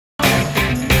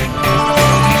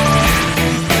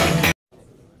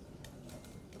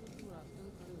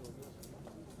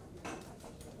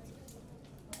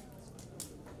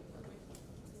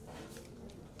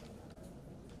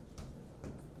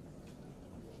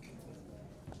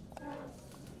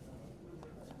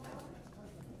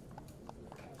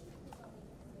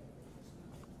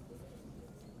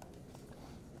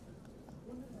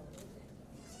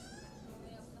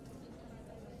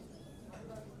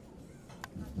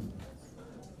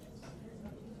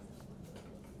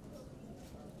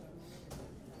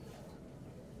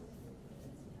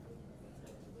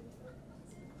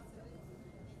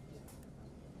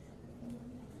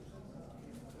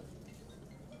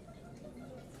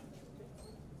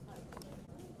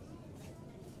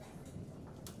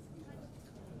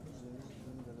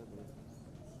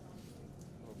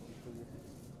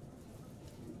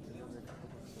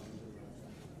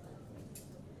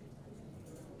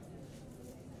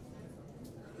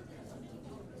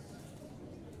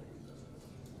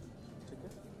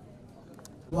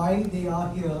Why they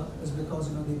are here is because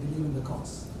they believe in the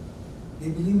cause.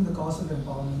 They believe in the cause of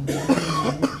empowerment. They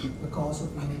believe in the cause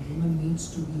of women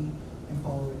needs to be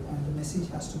empowered, and the message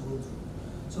has to go through.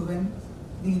 So when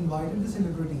we invited the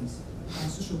celebrities,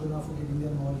 thanks to Shubhana for getting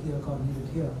them all here, coordinated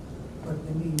here, but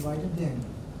when we invited them,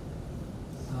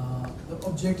 the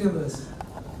objective is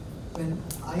when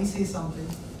I say something,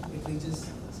 it reaches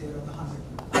say around 100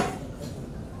 people.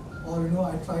 Or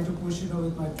I try to push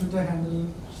with my Twitter handle,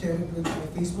 share it with my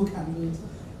Facebook handles,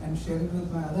 and share it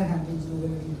with my other handles,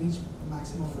 then it will reach a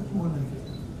maximum of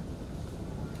 250.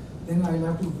 Then I'll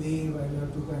have to wave, I'll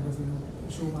have to kind of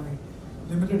show my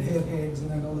limited hair heads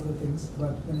and all of the things.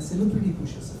 But when a celebrity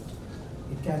pushes it,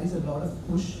 it carries a lot of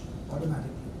push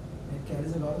automatically. It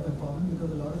carries a lot of empowerment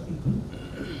because a lot of people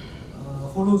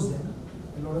follows them.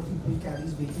 A lot of people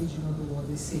carries weightage to what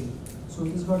they say. So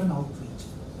it has got an outreach.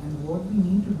 And what we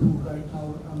need to do right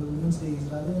now on the Women's Day is,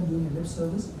 rather than doing a lip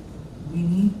service, we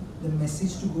need the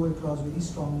message to go across very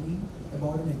strongly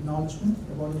about an acknowledgement,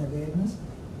 about an awareness,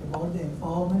 about the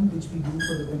empowerment which we do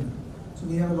for the women. So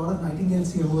we have a lot of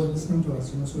nightingales here who are listening to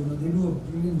us, so they do a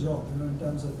brilliant job, in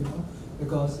terms of,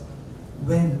 because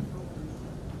when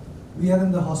we are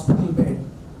in the hospital bed,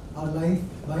 our life,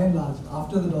 by and large,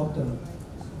 after the doctor,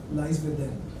 lies with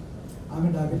them. I'm a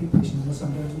diabetic patient,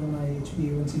 sometimes my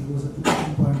HbA1c goes up to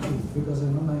 15.2 because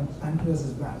my pancreas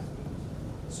is bad.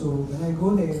 So when I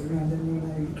go there, and then when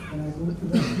I go to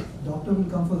the doctor will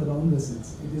come for the round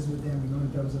visits. It is with them, in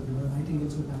terms of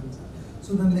nightingales with animals.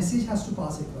 So the message has to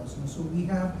pass across. So we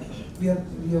are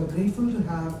grateful to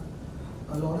have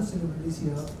a lot of celebrities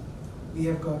here. We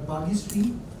have got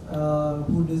Bhagyashree,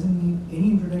 who doesn't need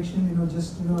any introduction.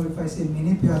 Just if I say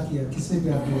 "Maine pyar kiya," kisse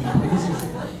pyar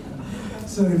kiya.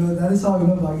 So that is how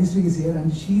Bhagyashree is here,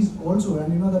 and she's also,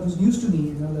 and that was news to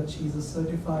me, that she's a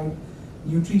certified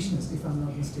nutritionist, if I'm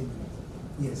not mistaken.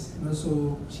 Yes,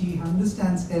 so she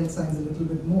understands health science a little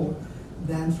bit more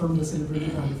than from the celebrity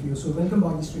point of view. So welcome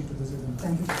Bhagyashree to this event.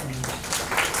 Thank you for coming.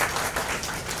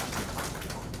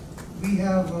 We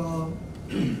have,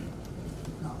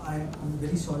 now I'm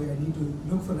very sorry, I need to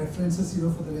look for references,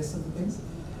 for the rest of the things.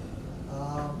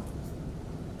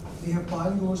 We have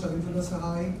Payal Ghosh, Avindra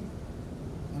Sahai,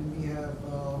 and we have,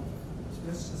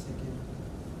 just a second.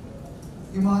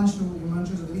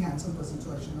 Himanshu is a very handsome person,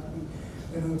 so I should not be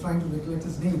trying to recollect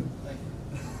his name.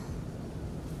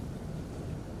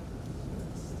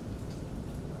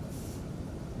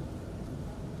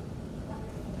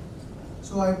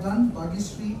 So I've done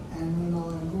Bhagyashree, and now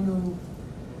I'm going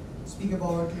to speak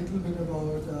about a little bit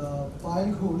about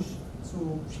Payal Ghosh.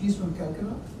 So she's from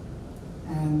Calcutta,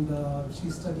 and she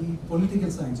studied political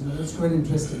science. That's quite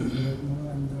interesting.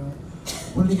 And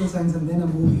political science, and then a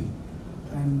movie.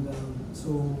 And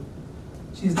so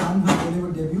she has done her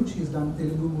Bollywood debut, she has done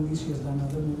Telugu movies, she has done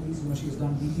other movies, she has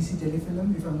done BBC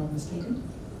telefilm, if I'm not mistaken.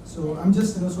 So I'm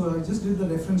just, so I just did the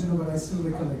reference, but I still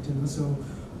recollect, So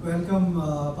welcome,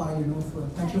 Payal,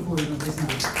 thank you for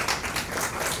listening.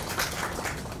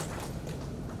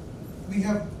 We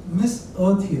have Miss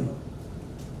Earth here,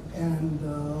 and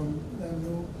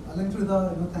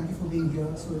Alantrida, thank you for being here.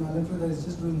 So Alantrida is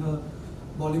just doing her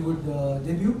Bollywood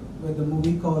debut with a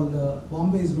movie called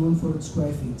Bombay is known for its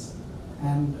square feet,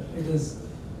 and it is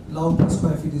Love per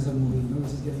Square Feet is a movie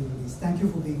which is getting released. Thank you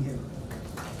for being here.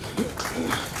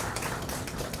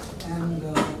 And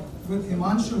with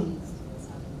Himanshu,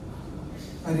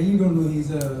 I really don't know,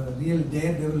 he's a real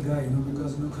daredevil guy,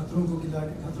 because Khatron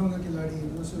Ka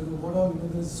Khiladi, so what all,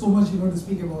 there's so much to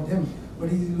speak about him, but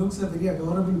he looks a very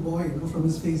adorable boy, from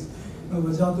his face,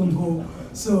 Vajatum Ho.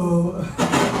 So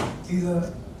he's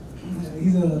a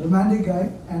romantic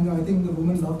guy, and I think the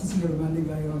women love to see a romantic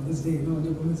guy on this day, on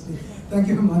the Women's Day. Thank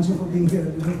you, Himanshu, for being here,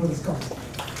 for this cause.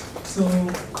 So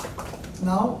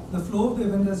now the flow of the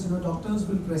event is, doctors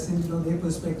will present, their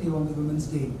perspective on the Women's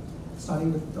Day,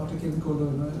 starting with Dr. Kevin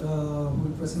Kodo, who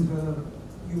will present her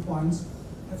viewpoints,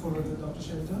 followed with Dr.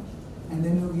 Shelter, and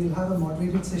then we'll have a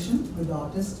moderated session with the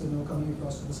artists, coming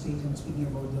across to the stage and speaking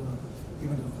about the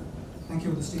event of it. Thank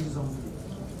you. The stage is on for you.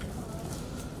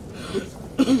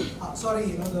 Sorry,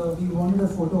 we wanted a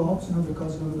photo ops,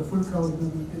 because the full crowd, we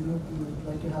would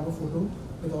like to have a photo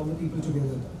with all the people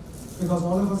together, because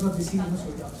all of us are busy, so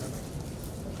yeah.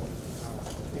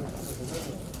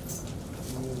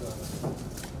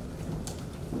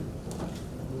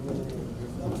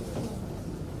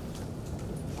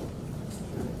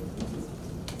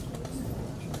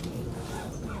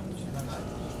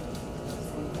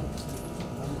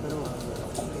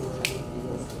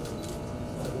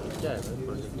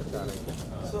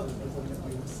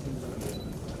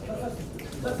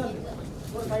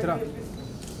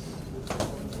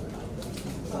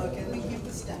 Can we keep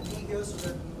the here so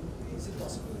that is it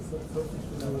possible for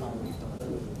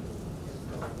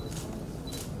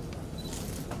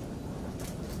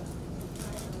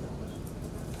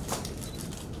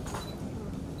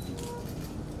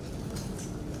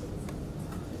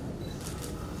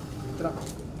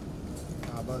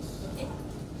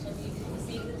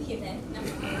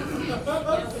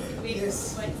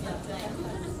yes.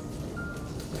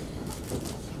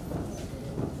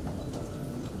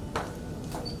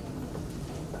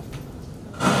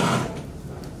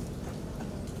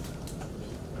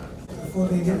 Before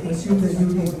they get resume the duty,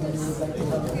 you would like to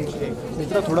have a handshake.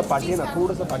 मित्रा थोड़ा party है ना,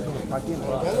 थोड़ा सा party है ना.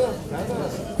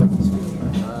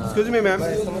 Excuse me, ma'am.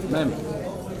 Ma'am.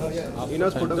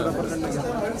 Enos photographer करना क्या?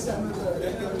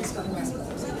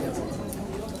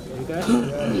 ठीक है.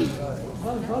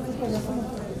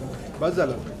 बस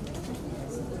झालं.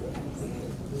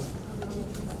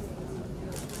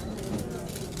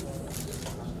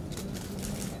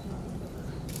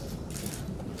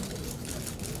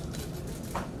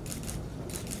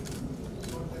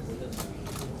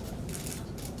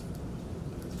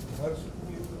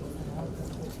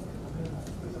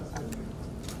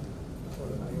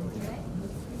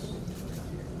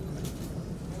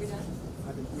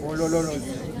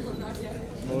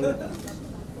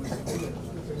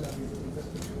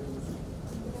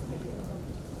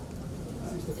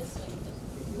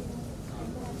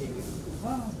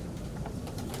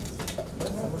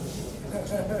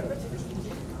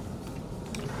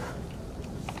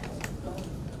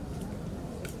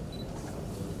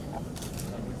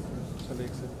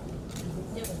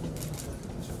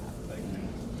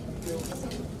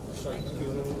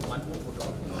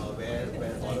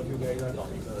 Where all of you guys are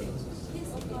talking to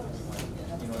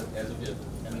as if you're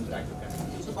an interactive kind.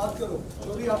 So बात करो,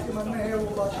 जो भी आपके मन में है वो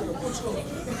बात करो, पूछो.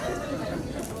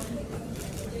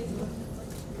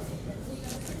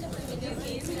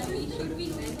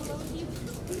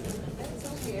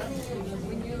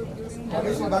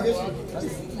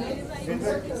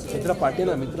 मित्रा पार्टी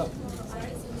ना मित्रा.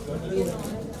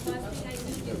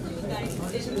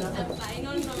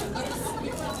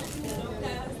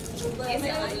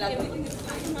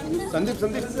 संदीप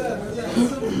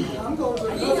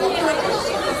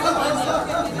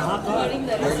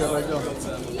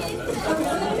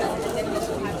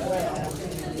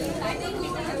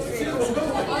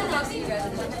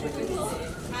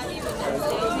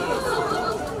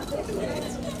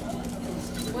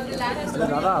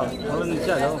दादा थोड़ा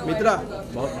नीचे आ जाओ मित्रा.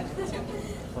 बहुत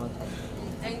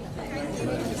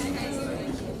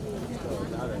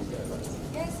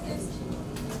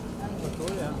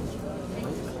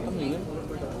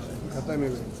खत्म है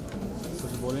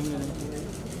कुछ बोलेंगे नहीं.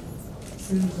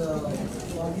 Since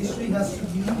Bhagyashree has to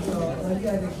leave early,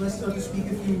 I request her to speak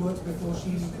a few words before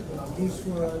she leaves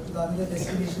for the other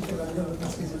destination for another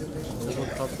women's physical education.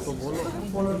 तो बोलो.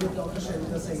 Followed with Dr.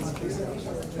 Sharita Sain's please.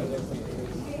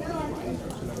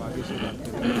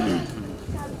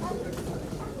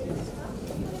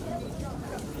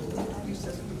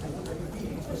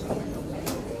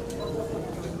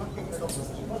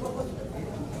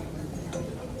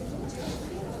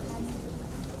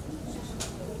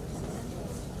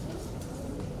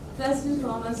 First and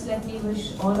foremost, let me wish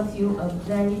all of you a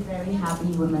very, very happy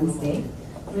Women's Day.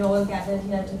 We're all gathered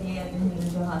here today at the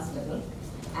Hindu Hospital.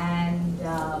 And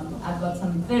I've got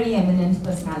some very eminent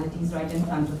personalities right in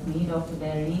front of me, Dr.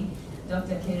 Berry,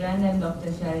 Dr. Kiran and Dr.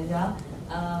 Sharja.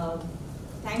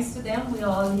 Thanks to them, we're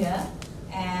all here.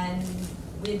 And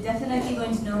we're definitely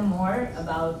going to know more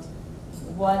about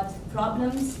what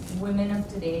problems women of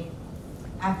today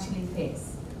actually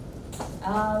face.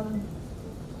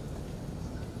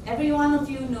 Every one of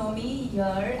you know me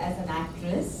here as an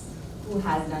actress who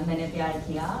has done Maine Pyar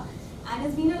Kiya, and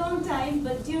it's been a long time,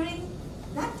 but during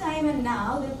that time and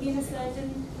now, there have been a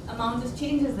certain amount of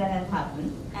changes that have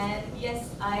happened. And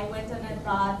yes, I went on a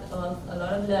path of a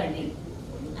lot of learning.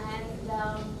 And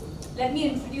let me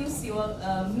introduce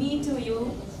me to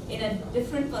you in a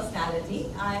different personality.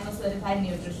 I'm a certified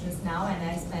nutritionist now, and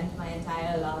I spent my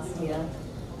entire last year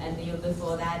and the year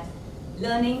before that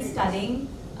learning, studying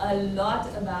a lot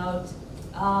about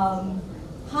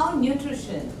how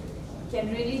nutrition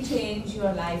can really change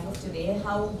your life of today,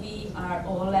 how we are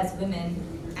all as women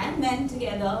and men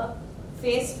together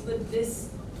faced with this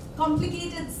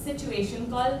complicated situation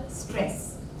called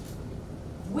stress,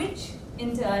 which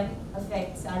in turn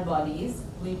affects our bodies,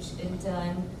 which in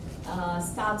turn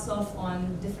starts off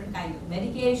on different kinds of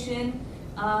medication,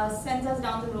 sends us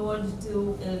down the road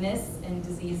to illness and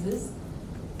diseases.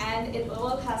 And it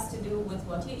all has to do with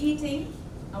what you're eating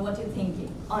and what you're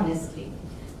thinking, honestly.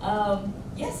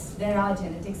 Yes, there are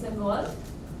genetics involved,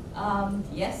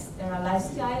 Yes, there are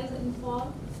lifestyles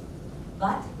involved,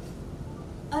 but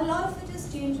a lot of it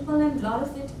is changeable and a lot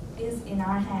of it is in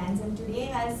our hands. And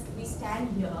today, as we stand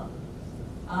here,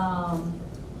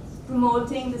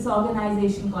 promoting this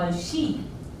organization called She,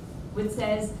 which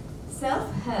says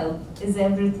self-help is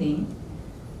everything,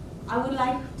 I would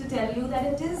like to tell you that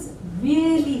it is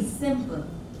really simple.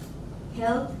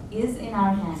 Help is in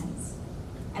our hands.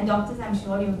 And doctors, I'm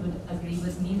sure you would agree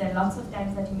with me that lots of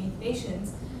times that you meet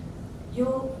patients,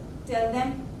 you tell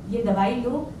them, ये दवाई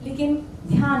लो, लेकिन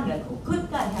ध्यान रखो, खुद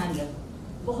का ध्यान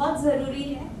रखो, बहुत ज़रूरी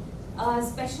है.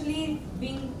 Especially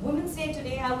being Women's Day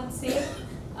today, I would say,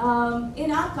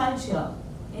 in our culture,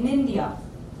 in India,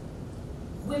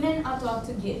 women are taught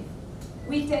to give.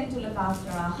 We tend to look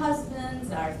after our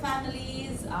husbands, our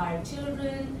families, our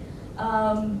children,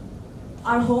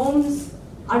 our homes,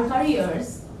 our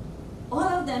careers, all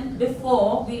of them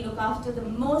before we look after the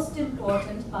most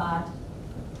important part,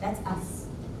 that's us.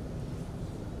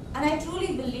 And I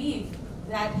truly believe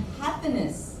that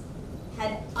happiness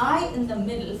had I in the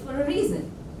middle for a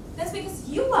reason. That's because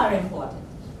you are important.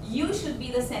 You should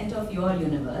be the center of your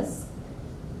universe.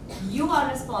 You are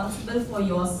responsible for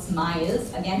your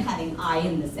smiles, again having I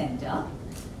in the center.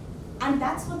 And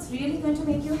that's what's really going to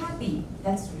make you happy.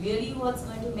 That's really what's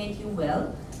going to make you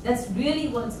well. That's really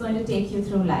what's going to take you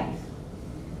through life.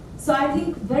 So I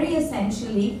think very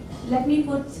essentially, let me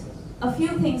put a few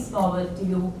things forward to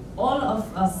you, all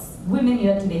of us women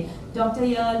here today. Dr.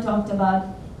 here talked about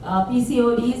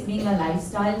PCODs being a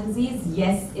lifestyle disease.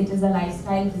 Yes, it is a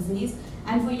lifestyle disease.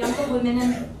 And for younger women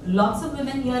and lots of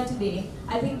women here today,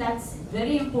 I think that's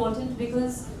very important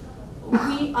because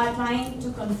we are trying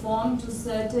to conform to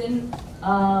certain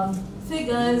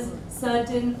figures,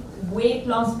 certain weight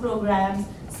loss programs,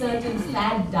 certain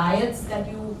fad diets that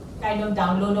you kind of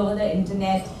download over the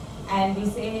internet, and we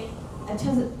say,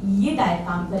 अच्छा ये diet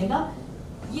काम करेगा,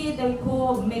 ये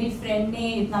देखो मेरी friend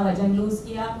ने इतना वजन lose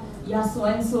किया, या so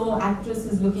and so actress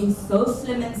is looking so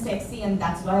slim and sexy and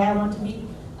that's why I want to be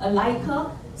like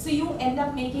her. So you end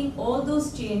up making all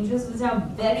those changes which are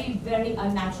very, very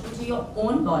unnatural to your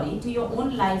own body, to your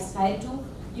own lifestyle, to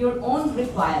your own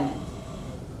requirement.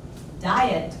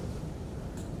 Diet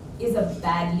is a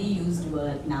badly used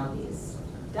word nowadays.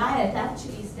 Diet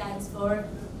actually stands for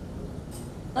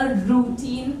a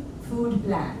routine food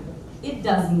plan. It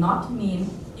does not mean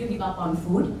you give up on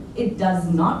food. It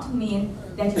does not mean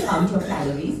that you count your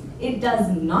calories. It does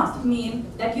not mean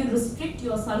that you restrict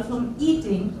yourself from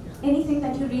eating anything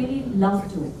that you really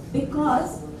love to.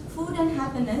 Because food and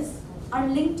happiness are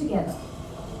linked together.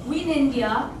 We in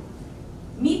India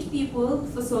meet people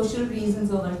for social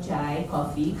reasons over chai,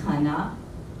 coffee, khana.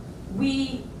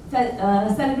 We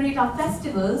celebrate our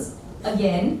festivals,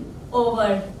 again,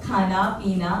 over khana,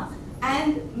 pina.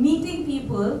 And meeting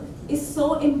people is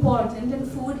so important, and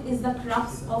food is the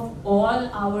crux of all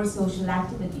our social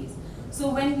activities. So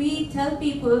when we tell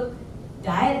people,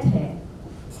 diet hai,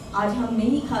 aaj hum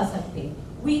nahi kha sakte,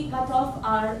 we cut off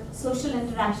our social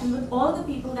interaction with all the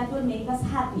people that will make us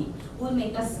happy, will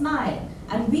make us smile,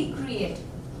 and we create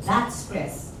that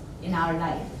stress in our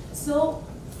life. So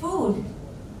food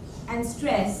and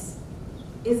stress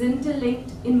is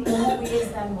interlinked in more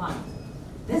ways than one.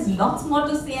 There's lots more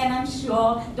to say, and I'm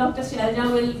sure Dr.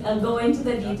 Shelja will go into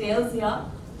the details here.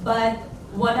 But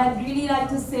what I'd really like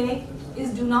to say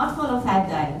is do not follow fad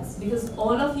diets, because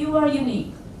all of you are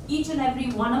unique. Each and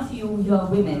every one of you, your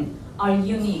women, are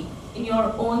unique in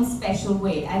your own special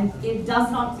way, and it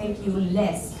does not make you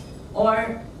less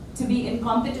or to be in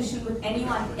competition with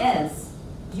anyone else.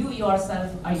 You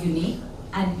yourself are unique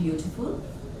and beautiful.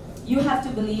 You have to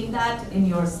believe that in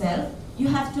yourself. You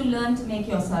have to learn to make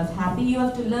yourself happy. You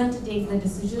have to learn to take the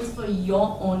decisions for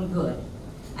your own good.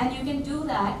 And you can do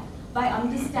that by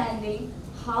understanding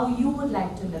how you would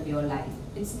like to live your life.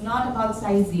 It's not about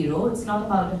size 0. It's not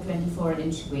about a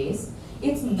 24-inch waist.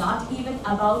 It's not even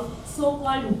about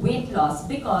so-called weight loss,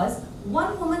 because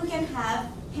one woman can have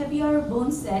heavier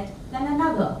bone set than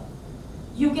another.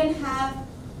 You can have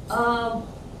a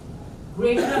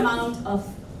greater amount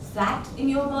of fat in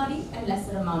your body and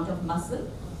lesser amount of muscle.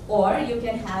 Or you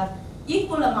can have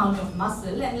equal amount of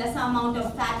muscle and lesser amount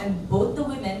of fat, and both the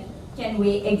women can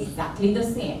weigh exactly the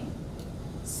same.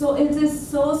 So it is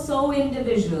so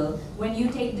individual when you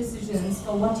take decisions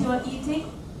for what you are eating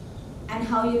and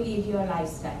how you lead your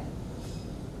lifestyle.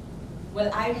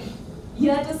 Well, I'm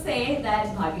here to say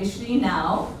that Bhagyashree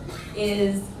now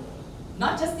is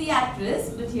not just the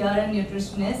actress, but you're a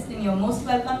nutritionist, and you're most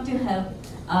welcome to help.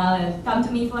 Come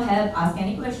to me for help, ask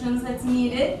any questions that's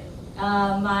needed.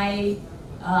 My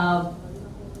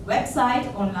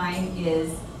website online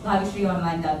is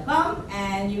bhagyashreeonline.com,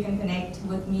 and you can connect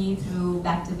with me through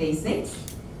Back to Basics.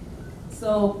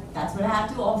 So that's what I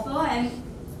have to offer. And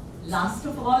last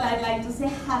of all, I'd like to say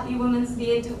Happy Women's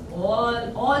Day to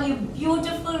all you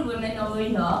beautiful women over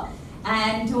here,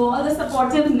 and to all the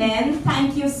supportive men.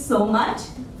 Thank you so much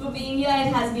for being here.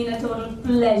 It has been a total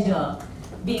pleasure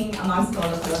being amongst all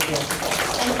of you here.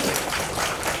 Thank you.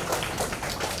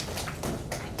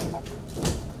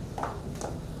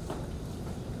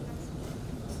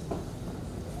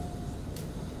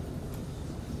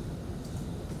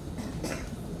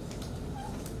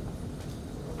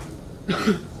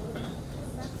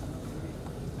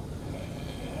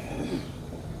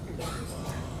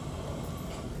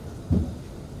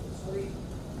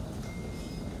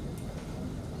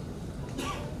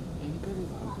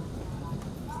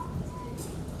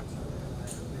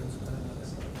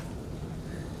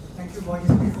 Thank you,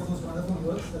 Bhagyashree, for those wonderful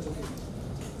words. That's okay.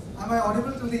 Am I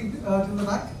audible to the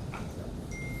back?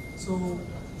 So,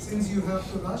 since you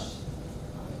have to rush,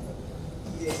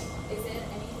 yes. Is there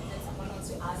anything that someone wants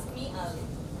to ask me?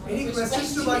 Any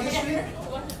questions to Bhagyashree?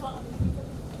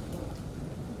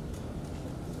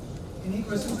 Any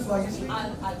questions to Bhagyashree?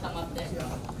 I'll come up there Yeah.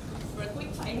 for a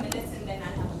quick 5 minutes, and then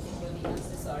I'll have a think with you. I'm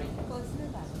so sorry.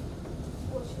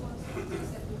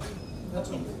 That's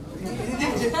okay.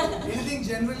 Anything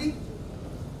generally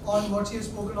on what she has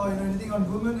spoken, or anything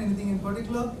on women, anything in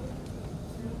particular?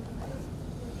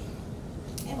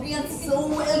 Everyone's so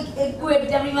well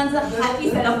equipped. Everyone's a happy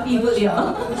set of people here.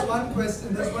 There is one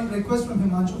question. There's one request from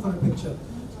Himanshu for a picture.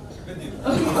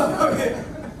 Okay.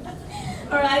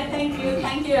 All right. Thank you.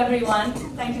 Thank you, everyone.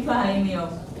 Thank you for having me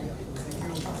over.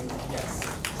 Yes.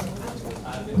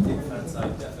 I've been taking that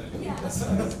side, definitely.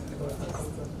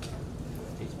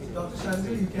 Dr.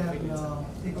 Shailja, you can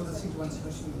take over the seat once she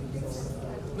gets.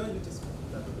 No, you just,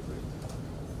 that would be great.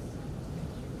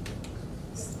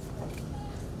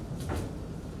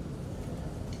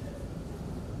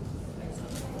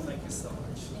 Thank you so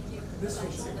much. This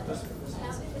way, sir. This way.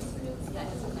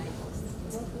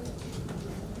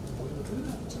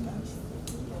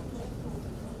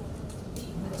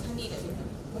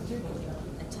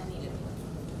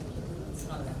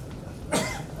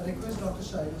 I request Dr.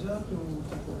 Shailja to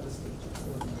take over the stage.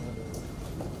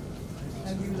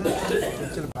 And we will have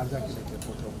picture बाहर जाके लेके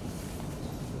photo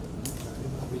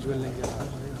visual लेंगे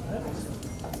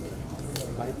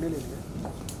bike ले लेंगे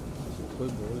कोई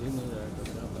बोल ही नहीं रहा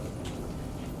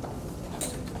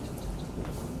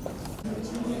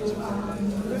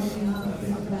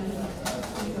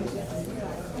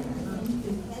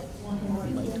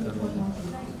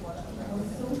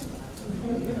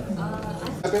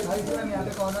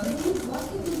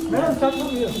Madam, start from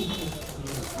here.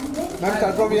 Ma'am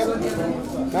start from here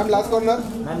ma'am last corner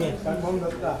ma'am ये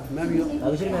मैम हियर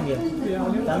अभिषेक मैम ये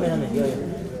मैम ये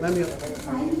मैम हियर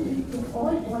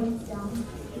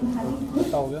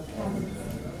अच्छा हो गया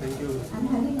थैंक यू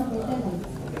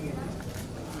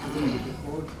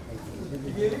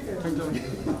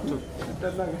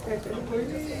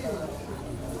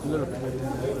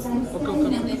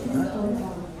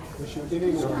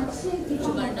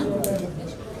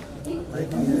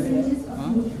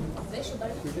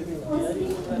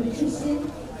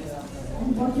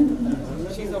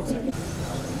She's outside.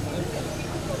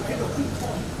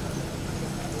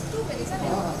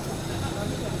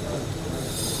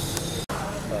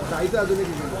 जायचं अजून एक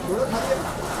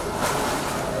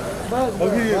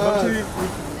बघशी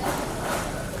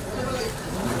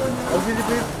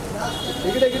प्लीज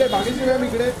इकडे इकडे भाग्यश्री मॅम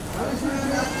इकडे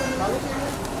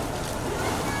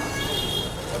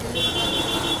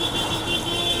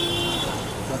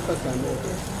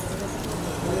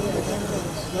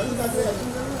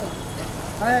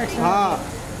हाँ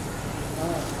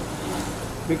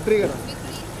विक्ट्री करा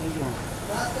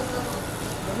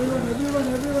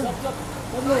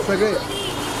सगळे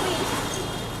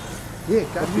ये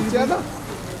क्या पीछे है ना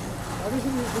अरे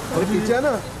पीछे है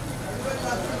ना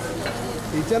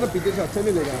पीछे से अच्छा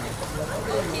मिलेगा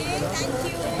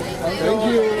थैंक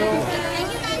यू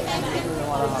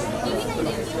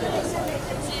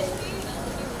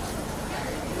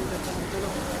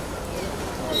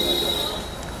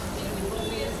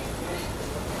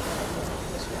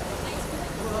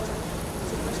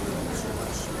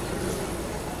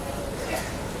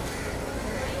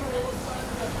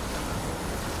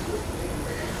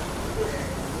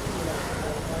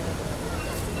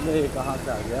ये कहाँ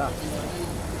से आ गया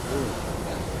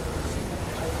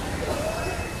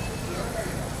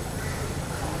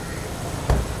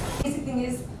Basic thing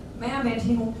is, मैं यहाँ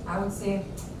बैठी हूँ, I would say,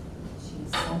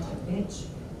 she's such a bitch,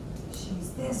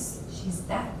 she's this, she's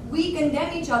that. We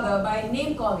condemn each other by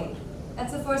name calling.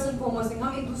 That's the first and foremost thing.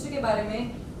 हम एक दूसरे के बारे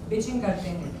में bitching करते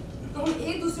हैं. तो हम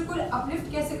एक दूसरे को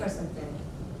uplift कैसे कर सकते हैं?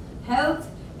 Health,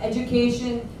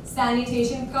 education,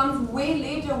 sanitation comes way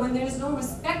later when there is no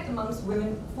respect amongst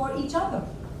women for each other.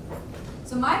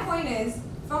 So my point is,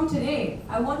 from today,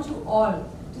 I want you all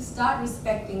to start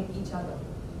respecting each other.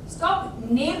 Stop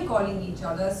name calling each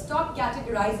other, stop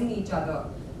categorizing each other.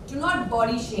 Do not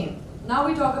body shame. Now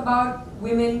we talk about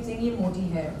women saying ye moti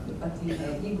hai, ye patli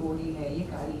hai, ye goli hai, ye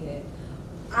kali hai.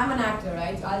 I'm an actor,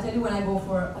 right? So I'll tell you when I go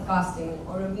for a casting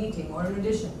or a meeting or an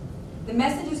audition. The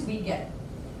messages we get.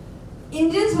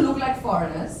 Indians who look like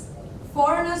foreigners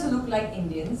who look like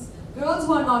Indians, girls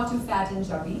who are not too fat and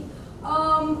chubby,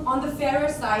 on the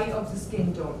fairer side of the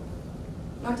skin tone.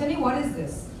 Now tell me, what is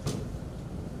this?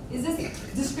 Is this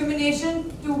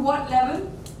discrimination to what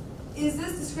level? Is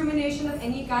this discrimination of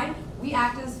any kind? We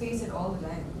actors face it all the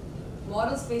time.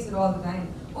 Models face it all the time.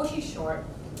 Oh, she's short.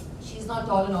 She's not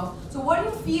tall enough. So what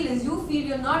you feel is, you feel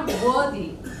you're not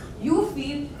worthy. You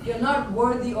feel you're not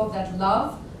worthy of that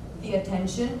love, the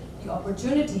attention, the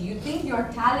opportunity. You think your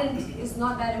talent is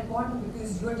not that important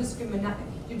because you're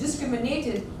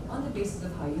discriminated on the basis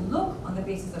of how you look, on the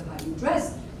basis of how you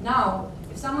dress. Now,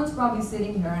 if someone's probably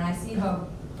sitting here and I see her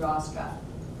bra strap,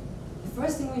 the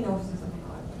first thing we notice is, oh my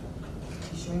God,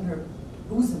 she's showing her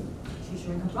bosom, she's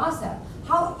showing her bra strap.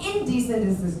 How indecent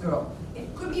is this girl?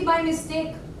 It could be by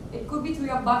mistake. It could be through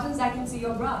your buttons I can see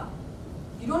your bra.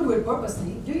 You don't do it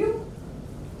purposely, do you?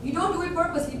 You don't do it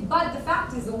purposely, but the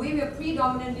fact is, the way we are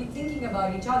predominantly thinking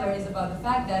about each other is about the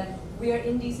fact that we are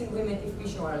indecent women if we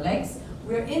show our legs,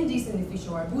 we are indecent if we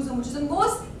show our bosom, which is the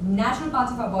most natural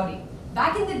parts of our body.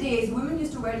 Back in the days, women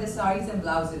used to wear the saris and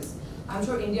blouses. I'm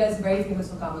sure India is very famous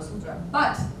for Kama Sutra,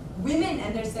 but women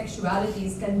and their sexuality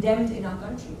is condemned in our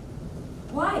country.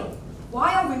 Why?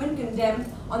 Why are women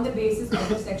condemned on the basis of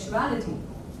their sexuality?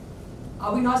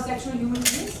 Are we not sexual human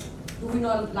beings? Do we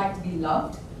not like to be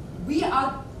loved? We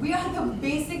are the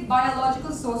basic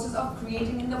biological sources of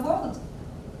creating in the world.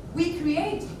 We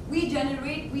create, we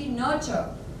generate, we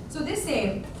nurture. So they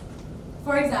say,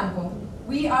 for example,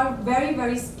 we are very,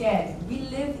 very scared. We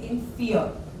live in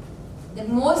fear. The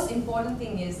most important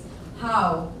thing is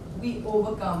how we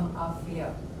overcome our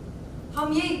fear.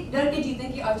 हम ये डर के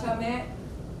जीते कि अच्छा मैं,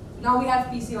 now we have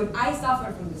PCOD. I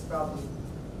suffered from this problem.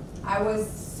 I was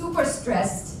super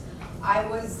stressed. I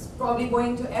was probably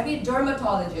going to every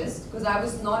dermatologist because I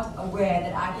was not aware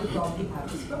that I could probably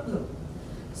have this problem.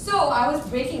 So I was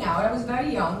breaking out. I was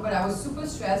very young, but I was super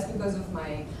stressed because of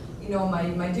my,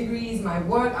 my degrees, my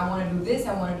work. I want to do this,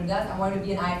 I want to do that, I want to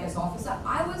be an IFS officer.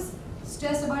 I was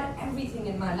stressed about everything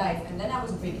in my life, and then I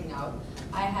was breaking out.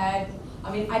 I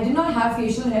did not have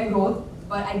facial hair growth,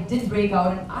 but I did break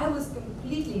out, and I was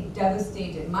completely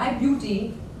devastated. My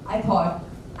beauty, I thought,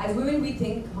 as women we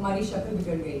think, hamari shakl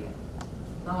bigad gayi hai.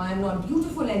 Now I am not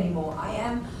beautiful anymore.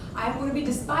 I'm going to be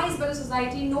despised by the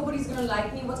society. Nobody's going to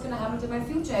like me. What's going to happen to my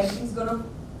future? Everything's going to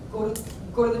go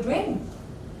to the drain.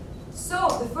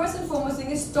 So the first and foremost thing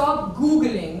is stop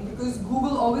Googling, because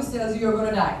Google always tells you you're going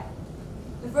to die.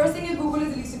 The first thing you Google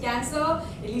is it leads to cancer,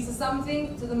 it leads to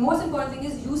something. So the most important thing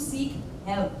is you seek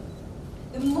help.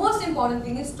 The most important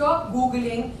thing is stop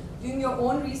Googling, doing your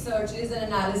own researches and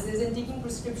analysis and taking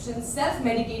prescriptions,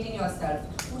 self-medicating yourself,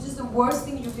 which is the worst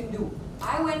thing you can do.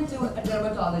 I went to a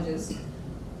dermatologist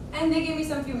and they gave me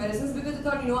some few medicines because they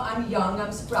thought, I'm young,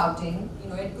 I'm sprouting,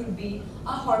 it could be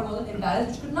a hormonal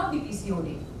imbalance, which could not be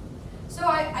PCOD. So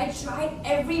I tried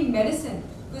every medicine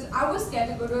because I was scared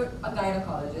to go to a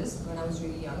gynecologist when I was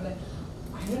really young. But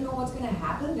I don't know what's going to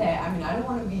happen there. I don't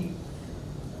want to be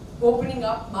opening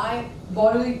up my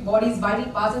body's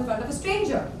vital parts in front of a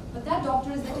stranger. But that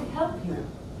doctor is there to help you.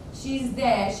 She's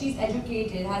there, she's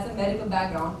educated, has a medical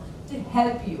background to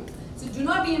help you. So do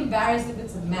not be embarrassed if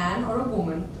it's a man or a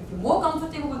woman. If you're more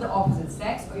comfortable with the opposite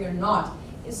sex or you're not,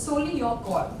 it's solely your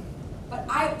call. But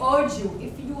I urge you,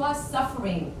 if you are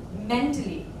suffering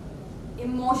mentally,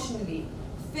 emotionally,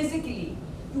 physically,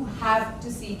 you have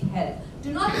to seek help.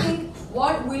 Do not think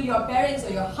what will your parents or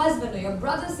your husband or your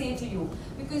brother say to you,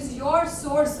 because your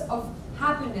source of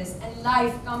happiness and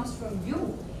life comes from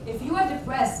you. If you are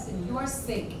depressed and you are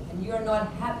sick and you are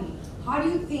not happy, how do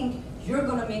you think you're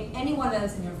going to make anyone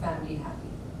else in your family happy?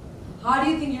 How do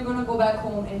you think you're going to go back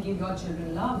home and give your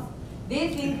children love? They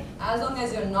think as long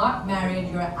as you're not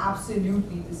married, you're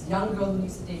absolutely this young girl who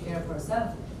needs to take care of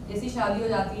herself. Jaisi shaadi ho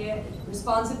jati hai,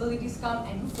 responsibilities come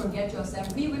and you forget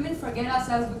yourself. We women forget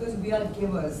ourselves because we are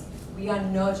givers, we are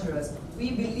nurturers. We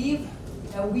believe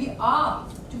that we are.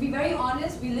 To be very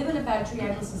honest, we live in a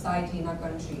patriarchal society in our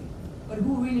country. But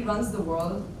who really runs the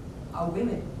world are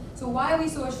women. So why are we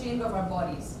so ashamed of our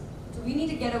bodies? So we need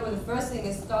to get over, the first thing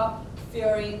is stop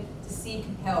fearing to seek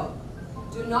help.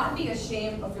 Do not be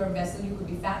ashamed of your vessel. You could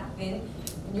be fat, thin.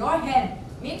 In your head,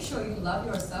 make sure you love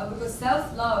yourself, because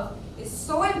self-love is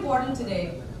so important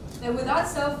today that without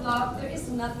self-love, there is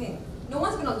nothing. No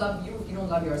one's going to love you if you don't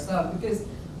love yourself, because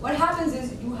what happens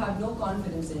is you have no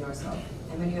confidence in yourself.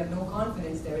 And when you have no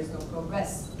confidence, there is no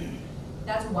progress.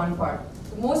 That's one part.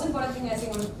 The most important thing I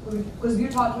think, because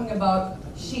we're talking about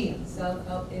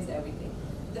self-help is everything.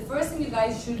 The first thing you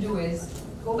guys should do is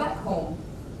go back home.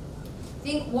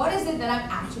 Think, what is it that I'm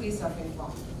actually suffering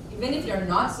from? Even if you're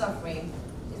not suffering,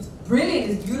 it's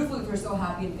brilliant, it's beautiful if you're so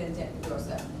happy and content with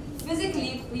yourself.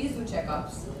 Physically, please do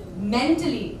checkups.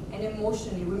 Mentally and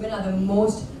emotionally, women are the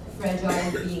most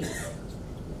fragile beings.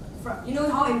 You know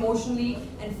how emotionally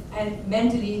and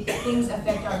mentally things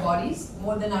affect our bodies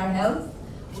more than our health?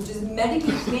 Which is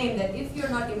medically claimed that if you're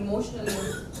not emotionally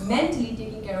and mentally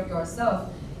taking care of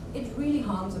yourself, it really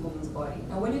harms a woman's body.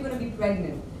 Now when you're going to be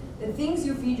pregnant, the things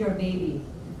you feed your baby,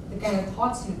 the kind of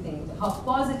thoughts you think, how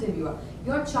positive you are,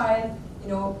 your child,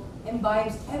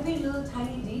 imbibes every little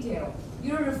tiny detail.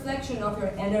 You're a reflection of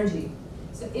your energy.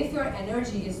 So if your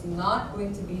energy is not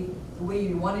going to be the way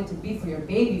you want it to be for your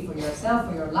baby, for yourself,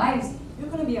 for your lives, you're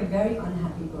going to be a very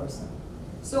unhappy person.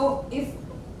 So if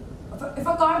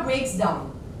a car breaks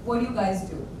down, what do you guys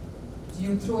do? Do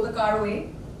you throw the car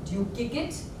away? Do you kick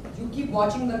it? Do you keep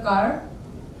watching the car?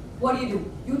 What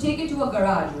do? You take it to a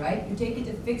garage, right? You take it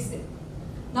to fix it.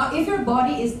 Now, if your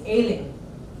body is ailing,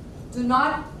 do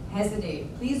not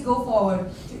hesitate. Please go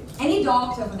forward to any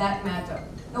doctor for that matter.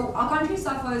 Now, our country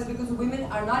suffers because women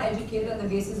are not educated on the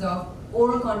basis of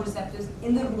oral contraceptives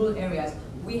in the rural areas.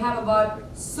 We have about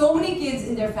so many kids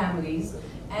in their families,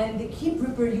 and they keep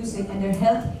reproducing, and their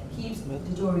health keeps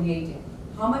deteriorating.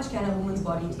 How much can a woman's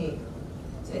body take?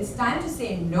 So it's time to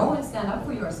say no and stand up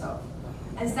for yourself.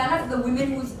 And stand up for the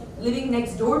women who's living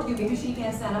next door to you. Maybe she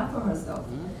can't stand up for herself.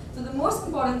 So the most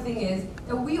important thing is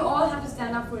that we all have to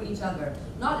stand up for each other.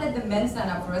 Not let the men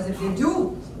stand up for us. If they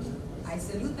do, I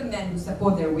salute the men who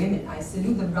support their women. I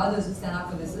salute the brothers who stand up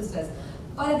for their sisters.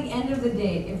 But at the end of the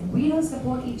day, if we don't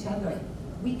support each other,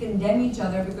 we condemn each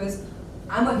other because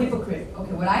I'm a hypocrite.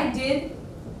 Okay, what I did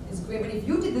is great, but if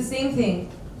you did the same thing,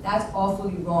 that's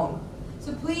awfully wrong.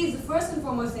 So please, the first and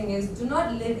foremost thing is, do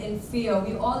not live in fear.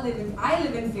 I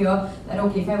live in fear that,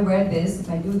 okay, if I wear this, if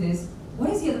I do this,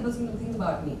 what is the other person going to think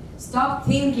about me? Stop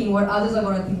thinking what others are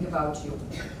going to think about you.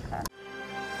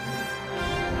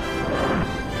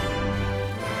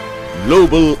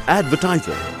 Global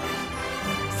Advertiser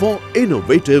for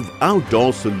innovative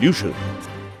outdoor solutions.